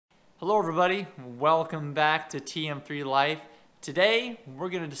Hello everybody, welcome back to TM3 Life. Today we're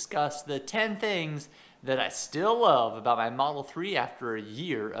going to discuss the 10 things that I still love about my Model 3 after a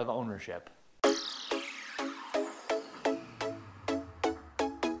year of ownership.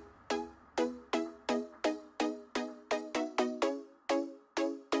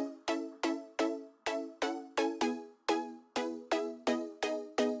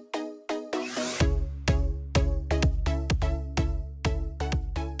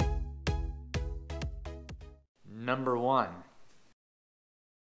 Number 1.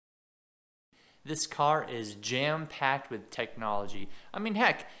 This car is jam-packed with technology. I mean,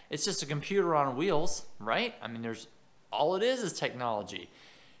 heck, it's just a computer on wheels, right? I mean, all it is technology.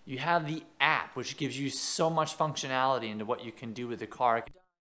 You have the app, which gives you so much functionality into what you can do with the car.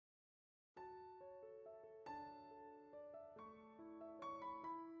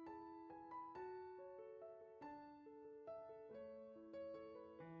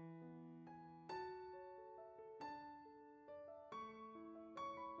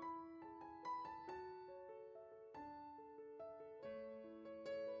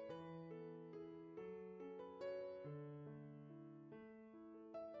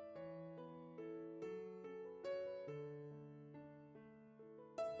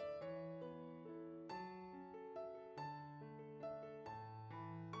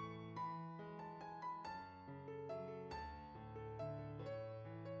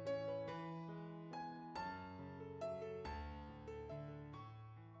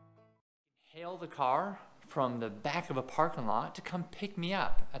 Hail the car from the back of a parking lot to come pick me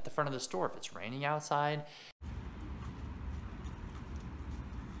up at the front of the store if it's raining outside.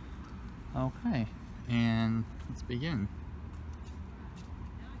 Okay, and let's begin.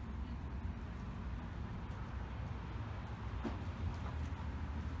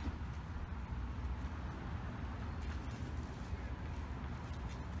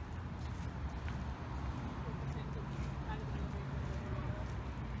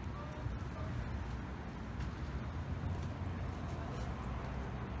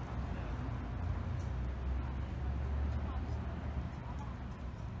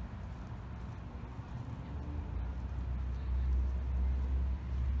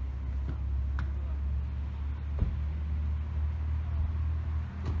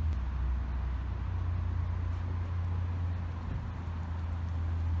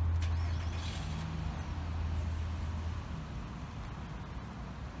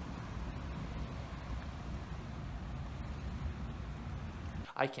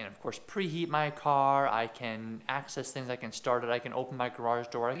 I can, of course, preheat my car, I can access things, I can start it, I can open my garage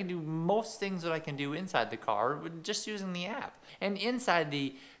door, I can do most things that I can do inside the car just using the app. And inside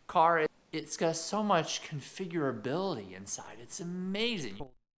the car, it's got so much configurability inside, it's amazing.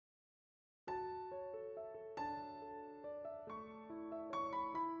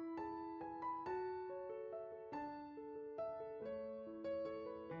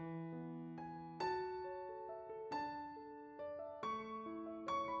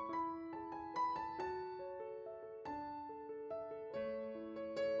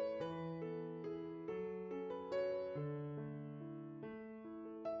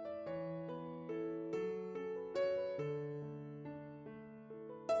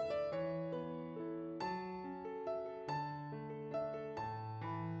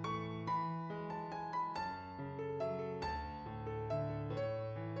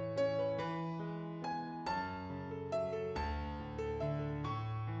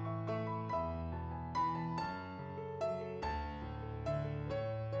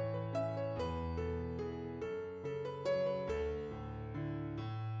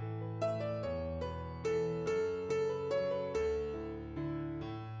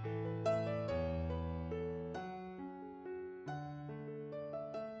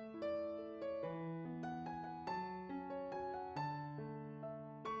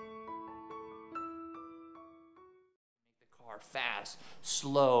 Fast,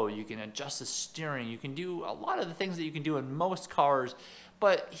 slow, you can adjust the steering, you can do a lot of the things that you can do in most cars,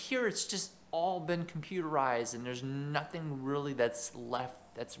 but here it's just all been computerized and there's nothing really that's left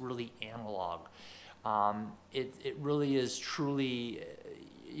that's really analog. It really is truly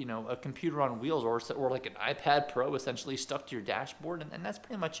a computer on wheels, or like an iPad Pro essentially stuck to your dashboard, and that's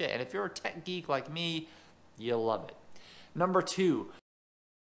pretty much it. And if you're a tech geek like me, you'll love it. Number 2,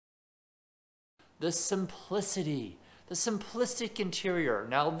 the simplicity. The simplistic interior.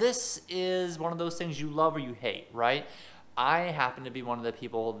 Now this is one of those things you love or you hate, right? I happen to be one of the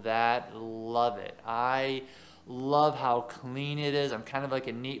people that love it. I love how clean it is. I'm kind of like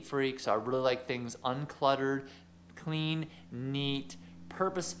a neat freak, so I really like things uncluttered, clean, neat,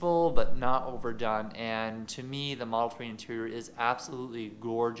 purposeful but not overdone, and to me the Model 3 interior is absolutely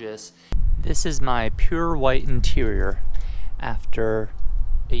gorgeous. This is my pure white interior after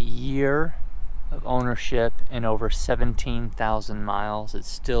a year of ownership and over 17,000 miles. It's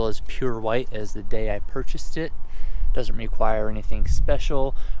still as pure white as the day I purchased it. Doesn't require anything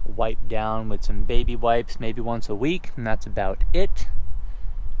special. Wipe down with some baby wipes maybe once a week, and that's about it.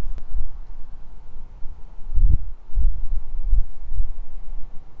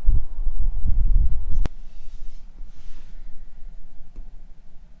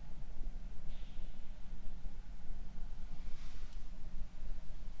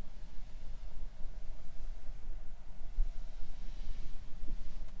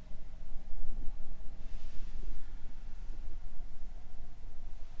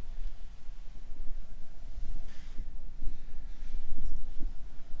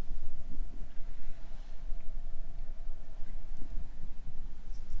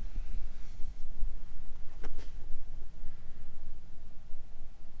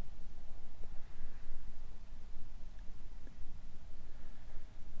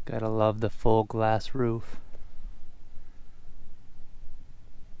 Gotta love the full glass roof.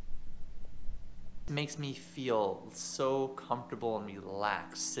 It makes me feel so comfortable and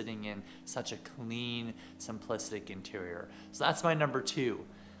relaxed sitting in such a clean, simplistic interior. So that's my number 2.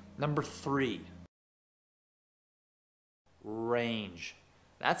 Number 3, range.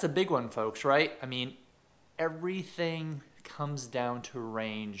 That's a big one, folks, right? I mean, everything comes down to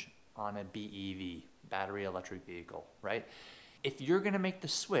range on a BEV, battery electric vehicle, right? If you're going to make the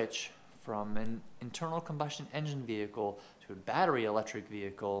switch from an internal combustion engine vehicle to a battery electric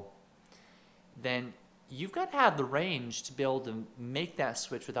vehicle, then you've got to have the range to be able to make that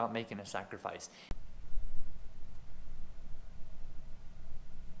switch without making a sacrifice.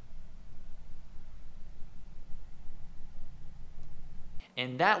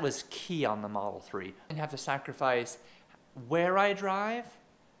 And that was key on the Model 3. I didn't have to sacrifice where I drive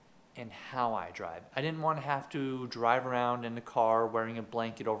and how I drive. I didn't want to have to drive around in the car wearing a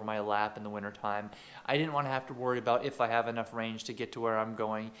blanket over my lap in the wintertime. I didn't want to have to worry about if I have enough range to get to where I'm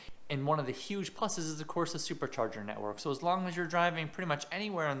going. And one of the huge pluses is, of course, the supercharger network. So as long as you're driving pretty much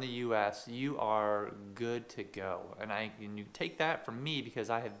anywhere in the US, you are good to go. And you take that from me because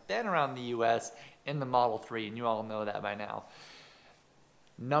I have been around the US in the Model 3, and you all know that by now.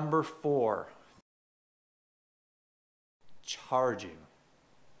 Number 4, charging.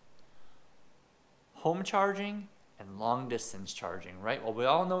 Home charging and long distance charging, right? Well, we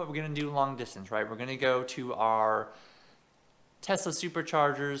all know what we're going to do long distance, right? We're going to go to our Tesla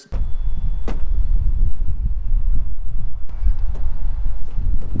superchargers.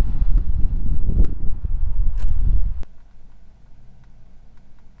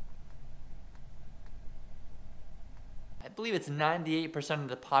 I believe it's 98% of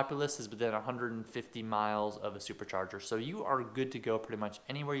the populace is within 150 miles of a supercharger. So you are good to go pretty much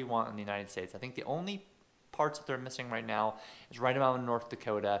anywhere you want in the United States. I think the only parts that they're missing right now is right around North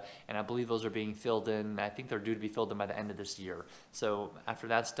Dakota, and I believe those are being filled in. I think they're due to be filled in by the end of this year. So after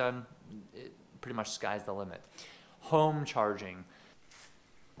that's done, pretty much sky's the limit. Home charging.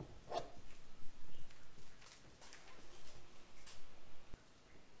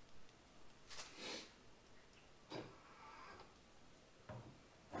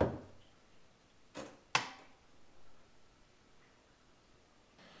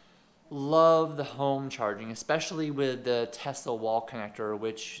 Love the home charging, especially with the Tesla wall connector,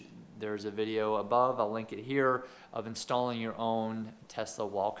 which there's a video above, I'll link it here, of installing your own Tesla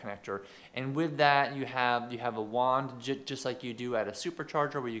wall connector. And with that, you have a wand, just like you do at a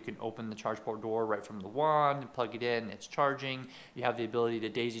supercharger, where you can open the charge port door right from the wand and plug it in, it's charging. You have the ability to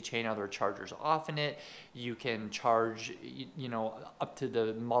daisy chain other chargers off in it. You can charge, up to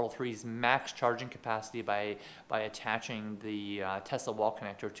the Model 3's max charging capacity by attaching the Tesla wall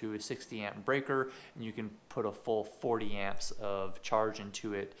connector to a 60 amp breaker, and you can put a full 40 amps of charge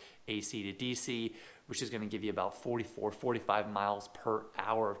into it, AC to DC, which is going to give you about 45 miles per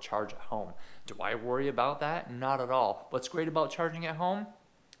hour of charge at home. Do I worry about that? Not at all. What's great about charging at home?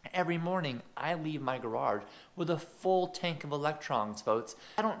 Every morning, I leave my garage with a full tank of electrons, folks.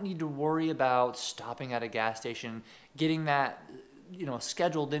 I don't need to worry about stopping at a gas station, getting that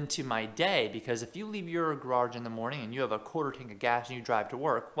scheduled into my day, because if you leave your garage in the morning and you have a quarter tank of gas and you drive to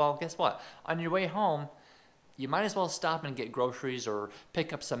work, well, guess what? On your way home, you might as well stop and get groceries or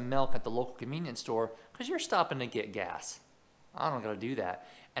pick up some milk at the local convenience store, because you're stopping to get gas. I don't gotta do that.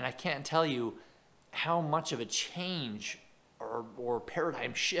 And I can't tell you how much of a change or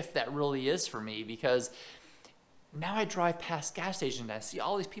paradigm shift that really is for me, because now I drive past gas stations and I see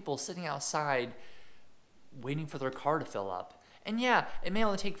all these people sitting outside waiting for their car to fill up. And yeah, it may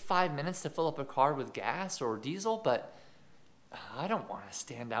only take 5 minutes to fill up a car with gas or diesel, but I don't want to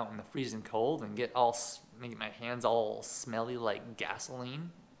stand out in the freezing cold and make my hands all smelly like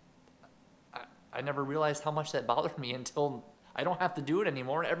gasoline. I never realized how much that bothered me until I don't have to do it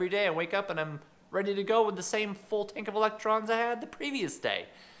anymore. Every day I wake up and I'm ready to go with the same full tank of electrons I had the previous day.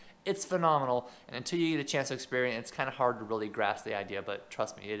 It's phenomenal, and until you get a chance to experience it, it's kind of hard to really grasp the idea, but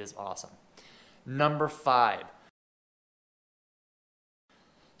trust me, it is awesome. Number 5.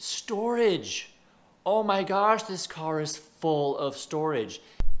 Storage. Oh my gosh, this car is full of storage.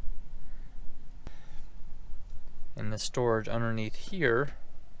 And the storage underneath here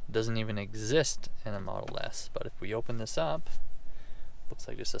doesn't even exist in a Model S. But if we open this up, looks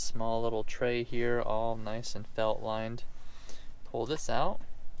like just a small little tray here, all nice and felt lined. Pull this out,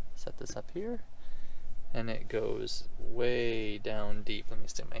 set this up here, and it goes way down deep. Let me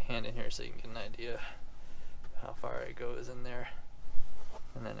stick my hand in here so you can get an idea how far it goes in there.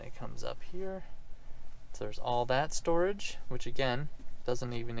 And then it comes up here. So there's all that storage, which again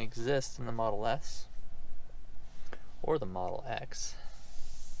doesn't even exist in the Model S or the Model X,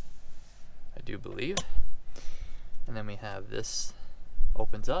 I do believe. And then we have this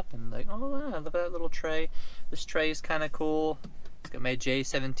opens up and like, oh wow, look at that little tray. This tray is kind of cool. It's got my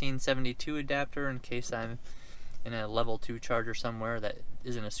J1772 adapter in case I'm in a level 2 charger somewhere that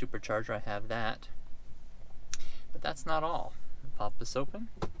isn't a supercharger. I have that. But that's not all. Pop this open.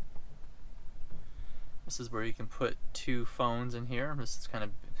 This is where you can put 2 phones in here. This is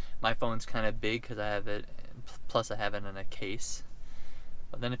my phone's kind of big because I have it, plus I have it in a case.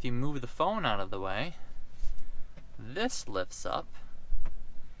 But then if you move the phone out of the way, this lifts up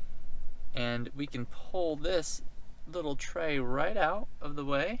and we can pull this little tray right out of the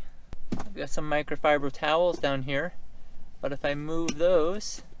way. I've got some microfiber towels down here, but if I move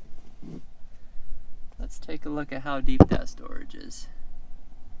those, let's take a look at how deep that storage is.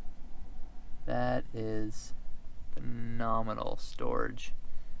 That is phenomenal storage.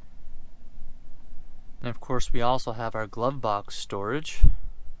 And of course we also have our glove box storage.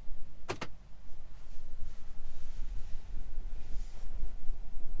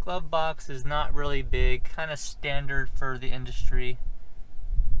 Glove box is not really big, kind of standard for the industry,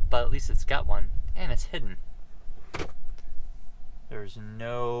 but at least it's got one, and it's hidden. There's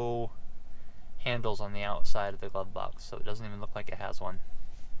no handles on the outside of the glove box, so it doesn't even look like it has one.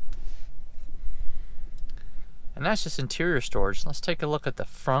 And that's just interior storage. Let's take a look at the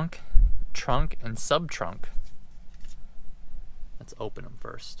front, trunk, and sub-trunk. Let's open them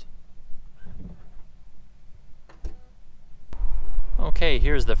first. Okay,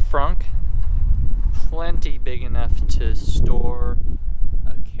 here's the front. Plenty big enough to store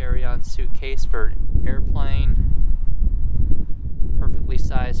a carry-on suitcase for an airplane. Perfectly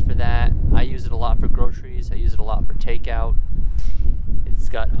sized for that. I use it a lot for groceries. I use it a lot for takeout. It's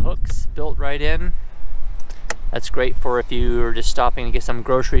got hooks built right in. That's great for if you're just stopping to get some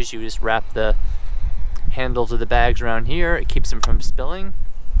groceries. You just wrap the handles of the bags around here. It keeps them from spilling.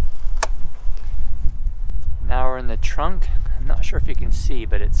 Now we're in the trunk. I'm not sure if you can see,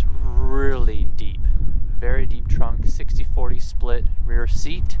 but it's really deep. Very deep trunk, 60-40 split rear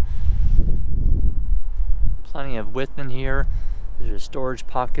seat. Plenty of width in here. There's a storage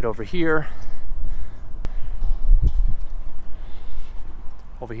pocket over here.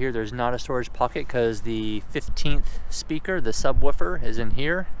 Over here there's not a storage pocket because the 15th speaker, the subwoofer, is in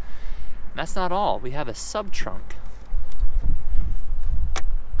here. And that's not all. We have a sub-trunk.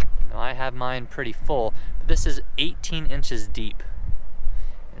 Now I have mine pretty full, but this is 18 inches deep.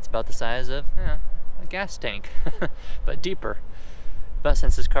 It's about the size of a gas tank, but deeper. But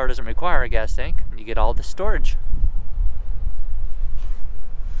since this car doesn't require a gas tank, you get all the storage.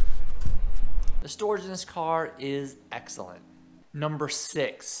 The storage in this car is excellent. Number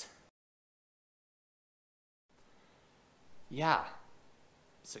 6. Yeah,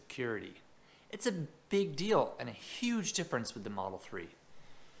 security. It's a big deal and a huge difference with the Model 3.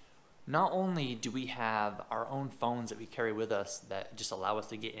 Not only do we have our own phones that we carry with us that just allow us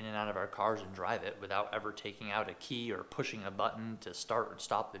to get in and out of our cars and drive it without ever taking out a key or pushing a button to start or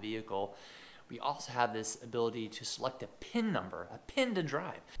stop the vehicle, we also have this ability to select a PIN number, a PIN to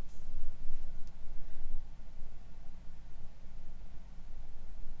drive.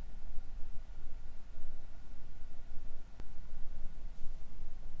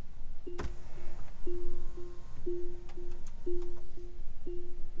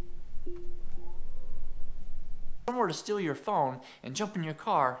 Someone were to steal your phone and jump in your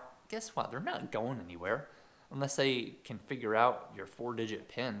car, guess what? They're not going anywhere unless they can figure out your 4-digit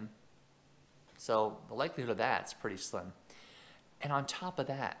PIN. So the likelihood of that's pretty slim. And on top of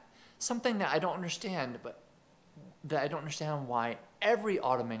that, something that I don't understand, but that I don't understand why every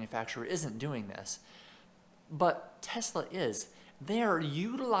auto manufacturer isn't doing this. But Tesla is. They are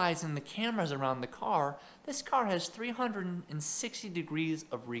utilizing the cameras around the car. This car has 360 degrees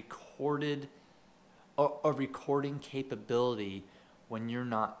of recording capability when you're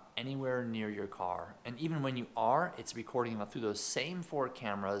not anywhere near your car. And even when you are, it's recording through those same 4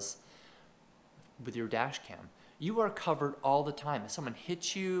 cameras with your dash cam. You are covered all the time. If someone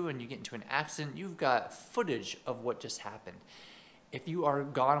hits you and you get into an accident, you've got footage of what just happened. If you are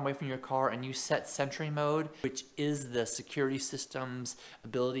gone away from your car and you set Sentry mode, which is the security system's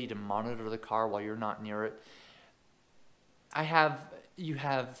ability to monitor the car while you're not near it, you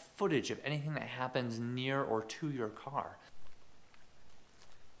have footage of anything that happens near or to your car.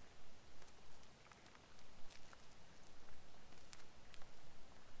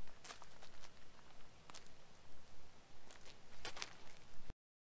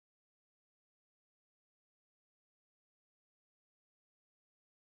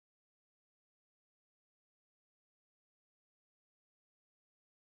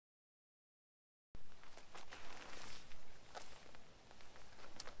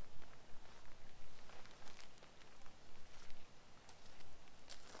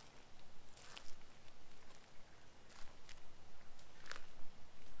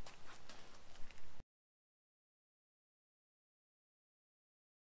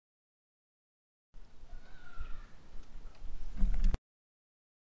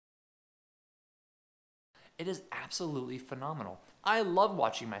 It is absolutely phenomenal. I love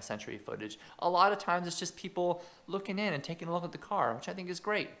watching my Sentry footage. A lot of times it's just people looking in and taking a look at the car, which I think is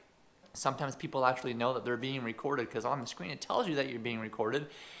great. Sometimes people actually know that they're being recorded because on the screen it tells you that you're being recorded,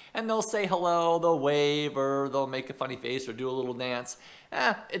 and they'll say hello, they'll wave, or they'll make a funny face or do a little dance.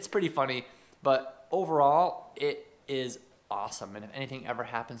 It's pretty funny, but overall it is awesome. And if anything ever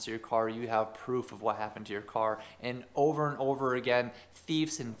happens to your car, you have proof of what happened to your car. And over again,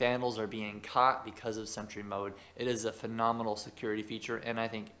 thieves and vandals are being caught because of Sentry mode. It is a phenomenal security feature, and I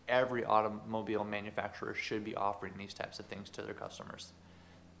think every automobile manufacturer should be offering these types of things to their customers.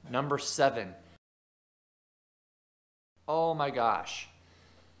 Number 7. Oh my gosh.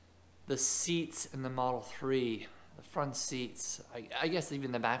 The seats in the Model 3, the front seats, I guess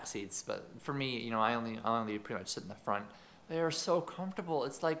even the back seats, but for me, you know, I only pretty much sit in the front. They are so comfortable.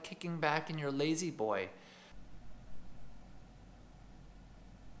 It's like kicking back in your lazy boy.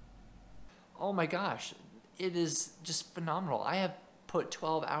 Oh my gosh, it is just phenomenal. I have put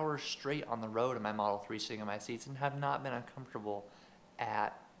 12 hours straight on the road in my Model 3 sitting in my seats and have not been uncomfortable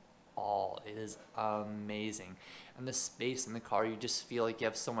at all. It is amazing. And the space in the car, you just feel like you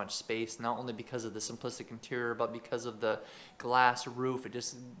have so much space, not only because of the simplistic interior, but because of the glass roof. It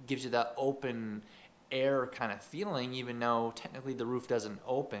just gives you that open air kind of feeling, even though technically the roof doesn't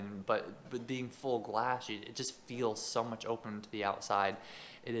open, but with being full glass, it just feels so much open to the outside.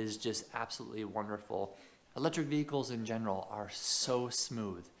 It is just absolutely wonderful. Electric vehicles in general are so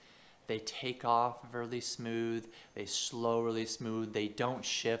smooth. They take off really smooth, they slow really smooth, they don't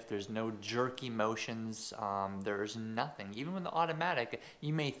shift, there's no jerky motions, there's nothing. Even with the automatic,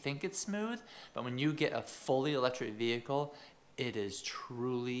 you may think it's smooth, but when you get a fully electric vehicle, it is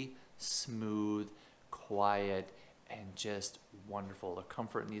truly smooth, quiet, and just wonderful. The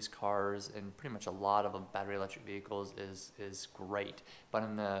comfort in these cars and pretty much a lot of battery electric vehicles is great. But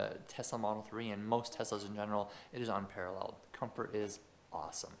in the Tesla Model 3 and most Teslas in general, it is unparalleled. Comfort is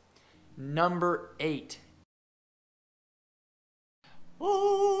awesome. Number 8.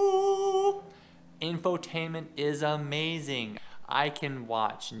 Ooh, infotainment is amazing. I can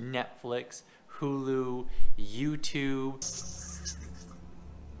watch Netflix, Hulu, YouTube.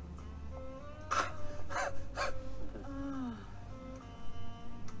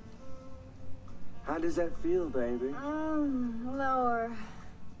 How does that feel, baby? Lower.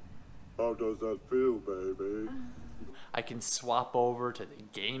 How does that feel, baby? I can swap over to the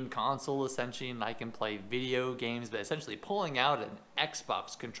game console essentially, and I can play video games, but essentially pulling out an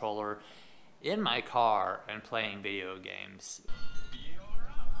Xbox controller in my car and playing video games.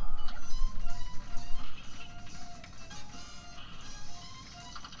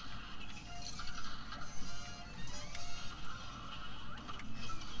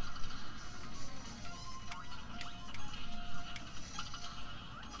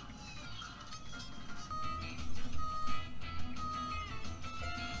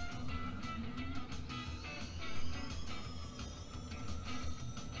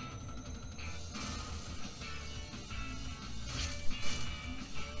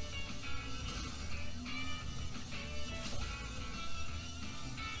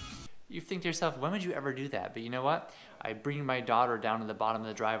 You think to yourself, when would you ever do that? But you know what? I bring my daughter down to the bottom of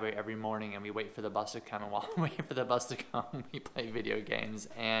the driveway every morning and we wait for the bus to come, and while we wait for the bus to come, we play video games,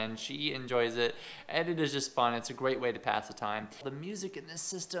 and she enjoys it, and it is just fun. It's a great way to pass the time. The music in this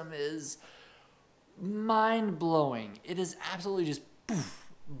system is mind-blowing. It is absolutely just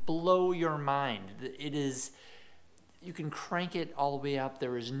blow your mind. It is, you can crank it all the way up.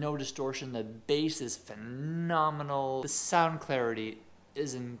 There is no distortion. The bass is phenomenal. The sound clarity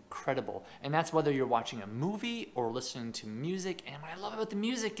is incredible, and that's whether you're watching a movie or listening to music. And what I love about the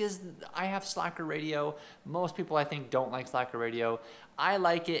music is I have Slacker radio. Most people, I think, don't like Slacker radio. I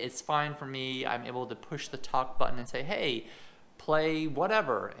like it. It's fine for me. I'm able to push the talk button and say, hey, play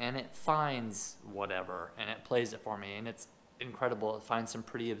whatever, and it finds whatever and it plays it for me, and it's incredible. It finds some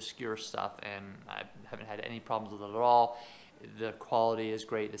pretty obscure stuff, and I haven't had any problems with it at all. The quality is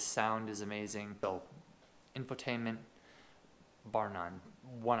great. The sound is amazing. So infotainment, bar none,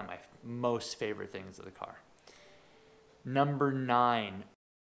 one of my most favorite things of the car. Number 9.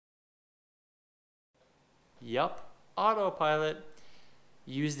 Yup, autopilot.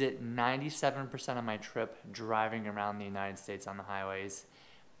 Used it 97% of my trip driving around the United States on the highways.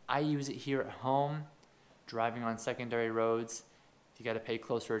 I use it here at home, driving on secondary roads. You got to pay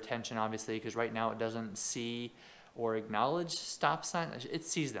closer attention, obviously, because right now it doesn't see or acknowledge stop signs. It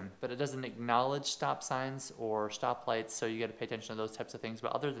sees them, but it doesn't acknowledge stop signs or stoplights, so you got to pay attention to those types of things.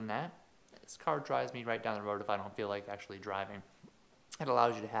 But other than that, this car drives me right down the road if I don't feel like actually driving. It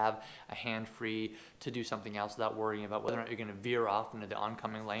allows you to have a hand free to do something else without worrying about whether or not you're going to veer off into the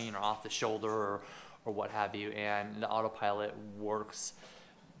oncoming lane or off the shoulder or what have you. And the autopilot works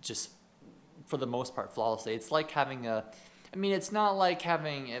just for the most part flawlessly. It's like having it's not like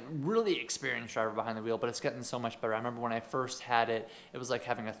having a really experienced driver behind the wheel, but it's gotten so much better. I remember when I first had it, it was like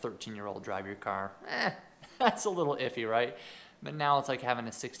having a 13-year-old drive your car. That's a little iffy, right? But now it's like having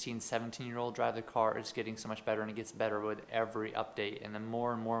a 16, 17-year-old drive the car. It's getting so much better, and it gets better with every update. And the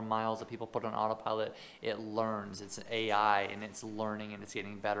more and more miles that people put on autopilot, it learns. It's an AI, and it's learning, and it's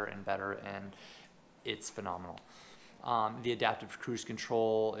getting better and better, and it's phenomenal. The adaptive cruise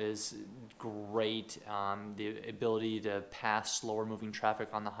control is great. The ability to pass slower moving traffic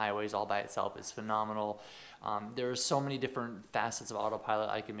on the highways all by itself is phenomenal. There are so many different facets of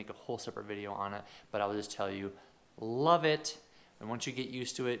autopilot. I could make a whole separate video on it, but I will just tell you, love it. And once you get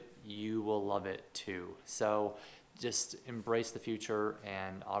used to it, you will love it too. So just embrace the future,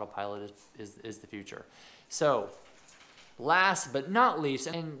 and autopilot is the future. So last but not least,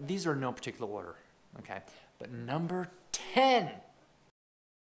 and these are in no particular order, okay, but number 10,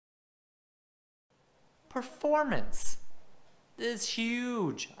 performance. This is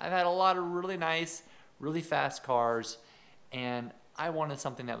huge. I've had a lot of really nice, really fast cars, and I wanted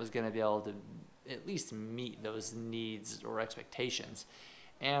something that was going to be able to at least meet those needs or expectations.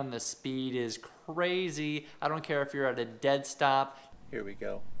 And the speed is crazy. I don't care if you're at a dead stop. Here we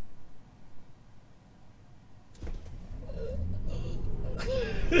go.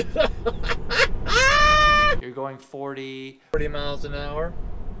 You're going 40 miles an hour.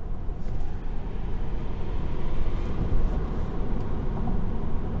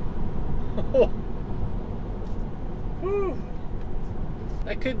 Whew.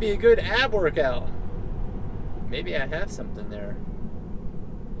 That could be a good ab workout. Maybe I have something there.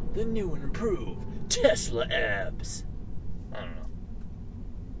 The new and improved Tesla abs. I don't know.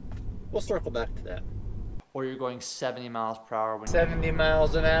 We'll circle back to that. Or you're going 70 miles per hour. 70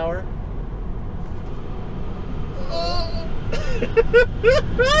 miles an hour. Oh.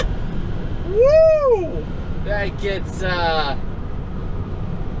 Woo! That gets, that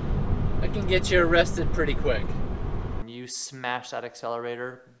can get you arrested pretty quick. You smash that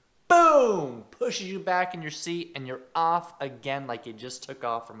accelerator, boom, pushes you back in your seat, and you're off again like you just took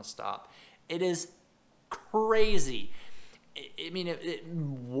off from a stop. It is crazy. It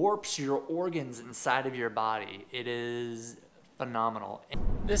warps your organs inside of your body. It is phenomenal.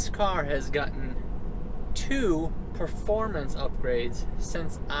 This car has gotten 2 performance upgrades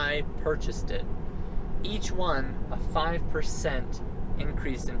since I purchased it. Each one a 5%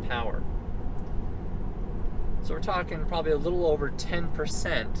 increase in power. So we're talking probably a little over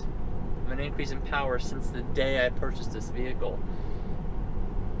 10% of an increase in power since the day I purchased this vehicle.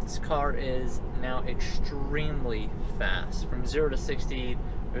 This car is now extremely fast. From 0 to 60,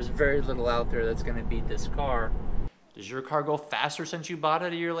 there's very little out there that's going to beat this car. Does your car go faster since you bought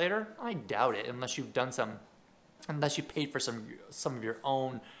it a year later? I doubt it, unless you've done unless you paid for some of your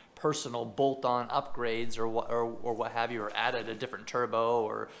own personal bolt-on upgrades or what have you, or added a different turbo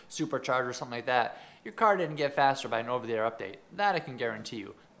or supercharger or something like that. Your car didn't get faster by an over-the-air update. That I can guarantee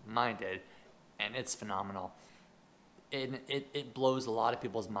you. Mine did, and it's phenomenal. it blows a lot of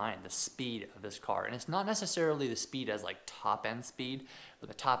people's mind, the speed of this car. And it's not necessarily the speed as like top end speed, but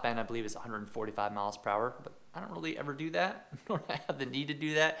the top end I believe is 145 miles per hour, but I don't really ever do that, nor do I have the need to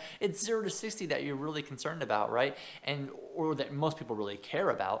do that. It's 0 to 60 that you're really concerned about, right? Or that most people really care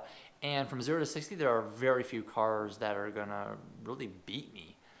about. And from 0 to 60, there are very few cars that are gonna really beat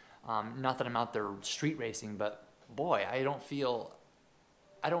me. Not that I'm out there street racing, but boy, I don't feel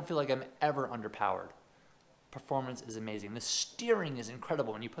like I'm ever underpowered. Performance is amazing. The steering is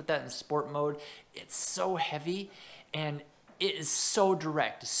incredible. When you put that in sport mode, it's so heavy and it is so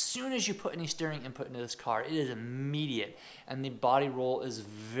direct. As soon as you put any steering input into this car, it is immediate. And the body roll is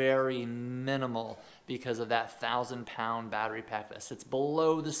very minimal because of that 1,000-pound battery pack that sits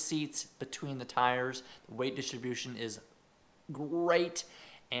below the seats between the tires. The weight distribution is great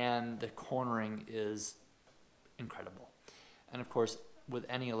and the cornering is incredible. And of course, with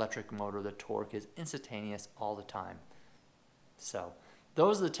any electric motor, the torque is instantaneous all the time. So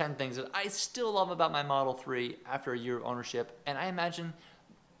those are the 10 things that I still love about my Model 3 after a year of ownership. And I imagine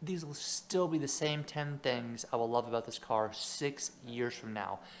these will still be the same 10 things I will love about this car 6 years from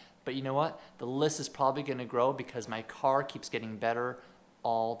now. But you know what? The list is probably going to grow because my car keeps getting better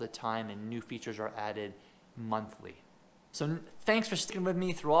all the time and new features are added monthly. So thanks for sticking with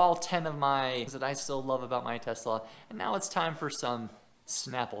me through all 10 of my things that I still love about my Tesla. And now it's time for some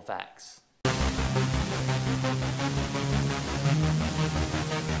Snapple facts.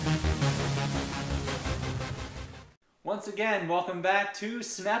 Once again, welcome back to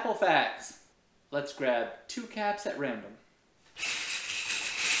Snapple facts. Let's grab 2 caps at random.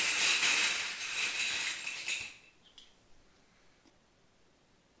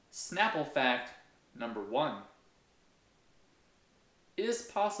 Snapple fact number 1. It is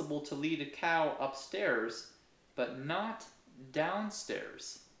possible to lead a cow upstairs, but not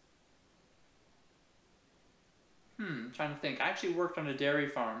downstairs. I'm trying to think. I actually worked on a dairy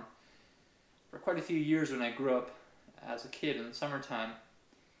farm for quite a few years when I grew up as a kid in the summertime.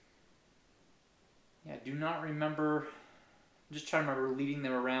 Yeah, I do not remember. I'm just trying to remember leading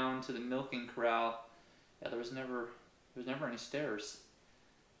them around to the milking corral. Yeah, there was never any stairs.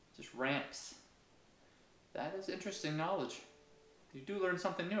 Just ramps. That is interesting knowledge. You do learn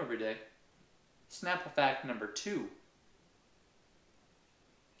something new every day. Snapple fact number 2.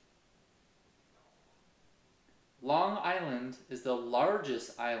 Long Island is the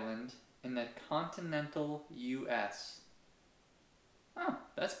largest island in the continental U.S. Huh,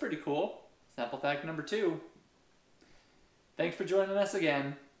 that's pretty cool. Snapple fact number 2. Thanks for joining us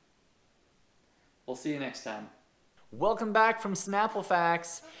again. We'll see you next time. Welcome back from Snapple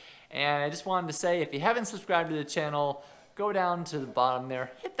Facts. And I just wanted to say, if you haven't subscribed to the channel, go down to the bottom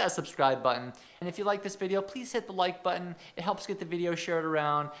there, hit that subscribe button. And if you like this video, please hit the like button. It helps get the video shared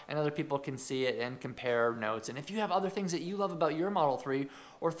around and other people can see it and compare notes. And if you have other things that you love about your Model 3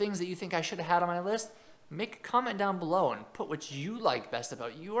 or things that you think I should have had on my list, make a comment down below and put what you like best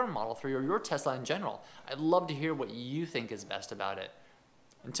about your Model 3 or your Tesla in general. I'd love to hear what you think is best about it.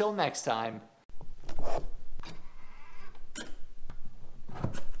 Until next time,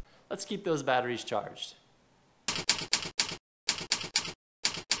 let's keep those batteries charged.